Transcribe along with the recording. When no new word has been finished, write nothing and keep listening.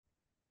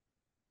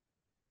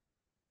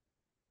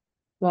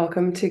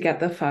Welcome to Get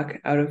the Fuck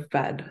Out of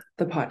Bed,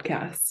 the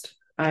podcast.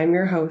 I'm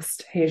your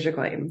host, Hasia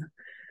Glame.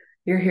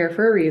 You're here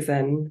for a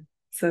reason,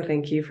 so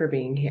thank you for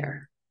being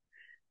here.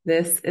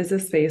 This is a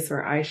space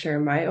where I share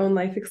my own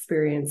life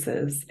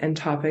experiences and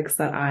topics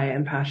that I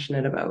am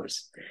passionate about.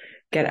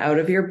 Get out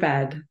of your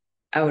bed,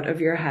 out of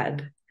your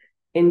head,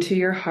 into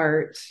your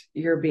heart,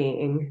 your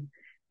being,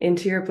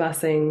 into your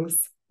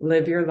blessings,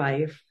 live your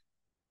life.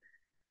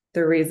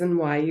 The reason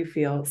why you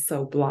feel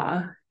so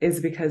blah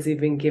is because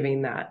you've been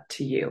giving that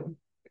to you.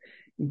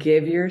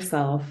 Give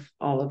yourself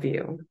all of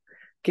you.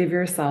 Give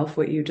yourself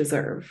what you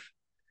deserve.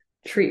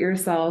 Treat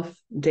yourself,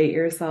 date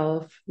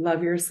yourself,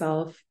 love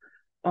yourself,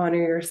 honor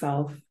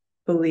yourself,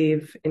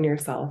 believe in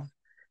yourself,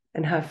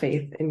 and have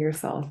faith in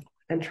yourself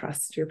and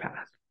trust your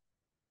path.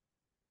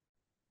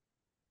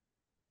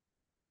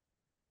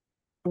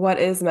 What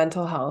is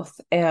mental health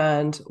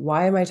and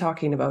why am I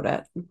talking about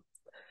it?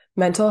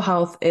 Mental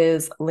health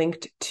is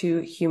linked to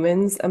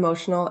humans'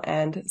 emotional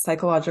and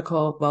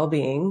psychological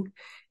well-being.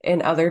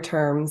 In other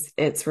terms,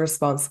 it's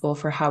responsible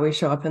for how we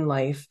show up in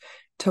life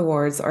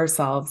towards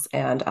ourselves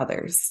and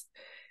others.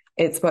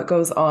 It's what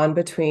goes on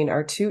between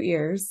our two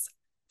ears.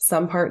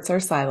 Some parts are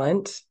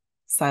silent.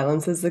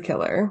 Silence is the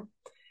killer.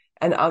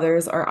 And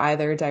others are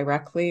either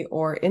directly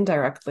or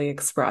indirectly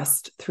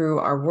expressed through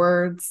our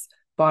words,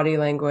 body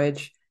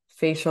language,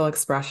 facial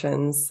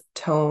expressions,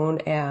 tone,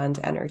 and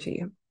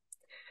energy.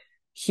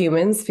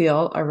 Humans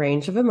feel a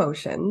range of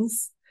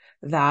emotions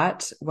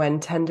that, when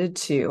tended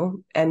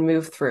to and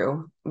moved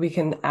through, we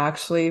can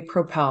actually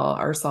propel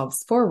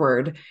ourselves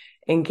forward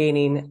in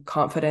gaining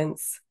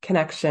confidence,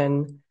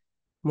 connection,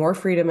 more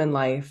freedom in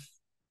life,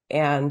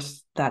 and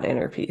that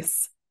inner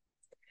peace.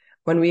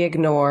 When we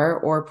ignore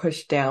or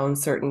push down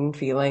certain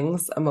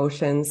feelings,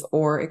 emotions,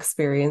 or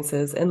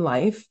experiences in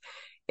life,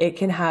 it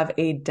can have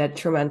a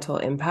detrimental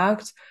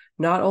impact,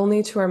 not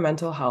only to our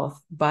mental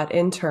health, but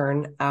in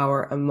turn,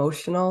 our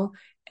emotional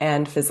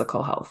and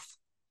physical health,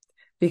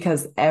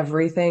 because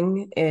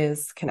everything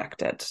is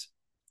connected.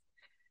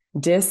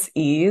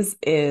 Dis-ease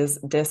is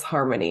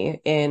disharmony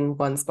in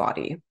one's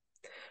body.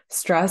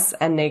 Stress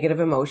and negative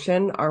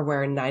emotion are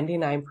where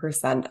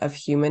 99% of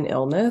human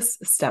illness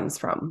stems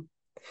from.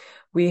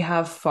 We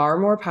have far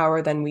more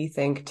power than we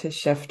think to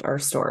shift our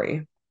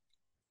story.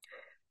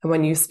 And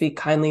when you speak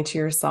kindly to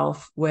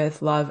yourself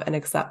with love and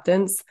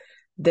acceptance,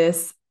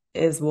 this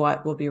is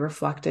what will be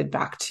reflected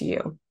back to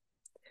you.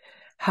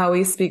 How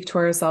we speak to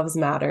ourselves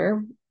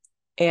matter,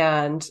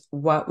 and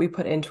what we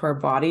put into our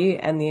body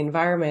and the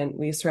environment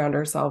we surround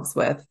ourselves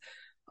with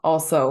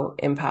also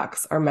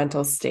impacts our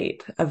mental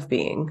state of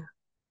being.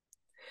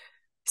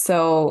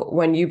 So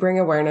when you bring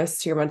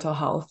awareness to your mental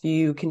health,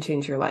 you can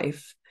change your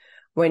life.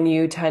 When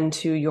you tend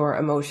to your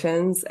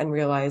emotions and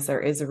realize there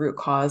is a root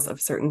cause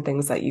of certain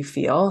things that you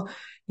feel,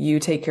 you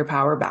take your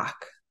power back.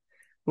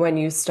 When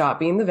you stop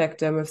being the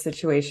victim of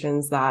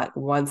situations that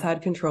once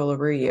had control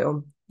over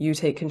you, you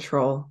take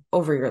control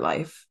over your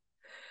life.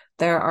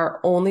 There are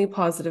only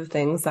positive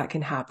things that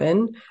can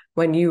happen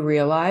when you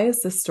realize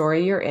the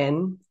story you're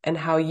in and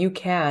how you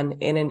can,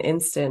 in an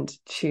instant,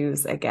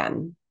 choose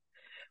again.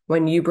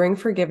 When you bring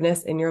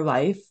forgiveness in your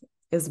life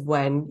is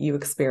when you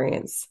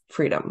experience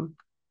freedom.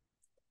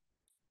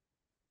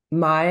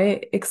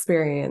 My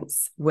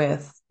experience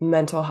with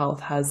mental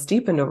health has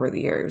deepened over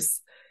the years.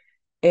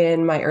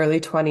 In my early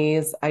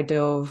 20s, I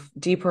dove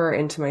deeper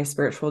into my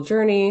spiritual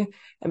journey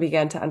and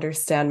began to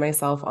understand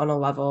myself on a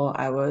level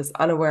I was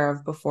unaware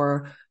of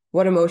before,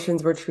 what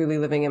emotions were truly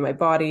living in my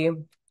body,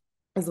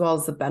 as well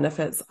as the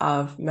benefits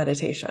of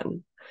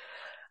meditation.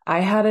 I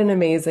had an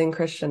amazing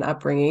Christian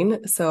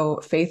upbringing,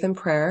 so faith and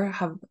prayer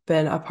have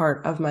been a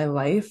part of my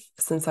life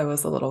since I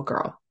was a little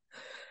girl.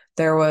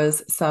 There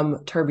was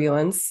some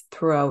turbulence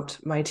throughout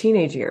my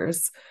teenage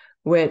years,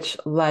 which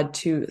led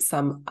to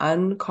some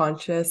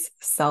unconscious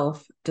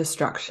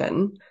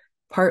self-destruction,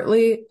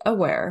 partly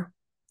aware.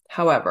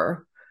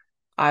 However,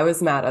 I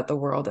was mad at the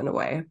world in a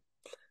way,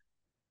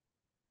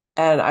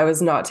 and I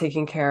was not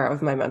taking care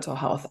of my mental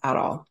health at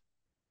all.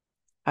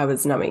 I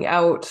was numbing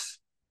out.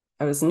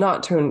 I was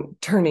not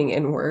turning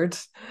inward.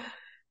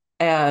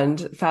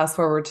 And fast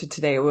forward to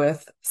today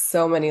with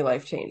so many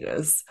life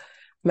changes.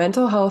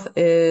 Mental health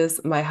is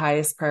my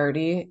highest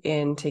priority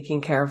in taking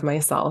care of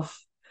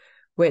myself,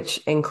 which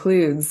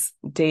includes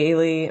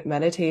daily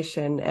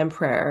meditation and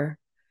prayer,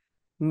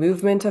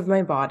 movement of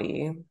my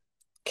body,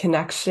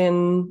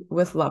 connection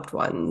with loved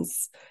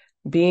ones,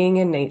 being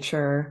in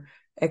nature,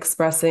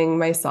 expressing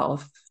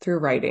myself through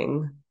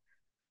writing,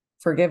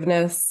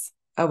 forgiveness,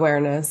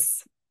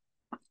 awareness,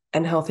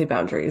 and healthy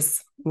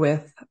boundaries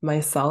with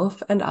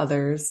myself and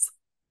others,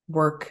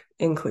 work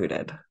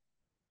included.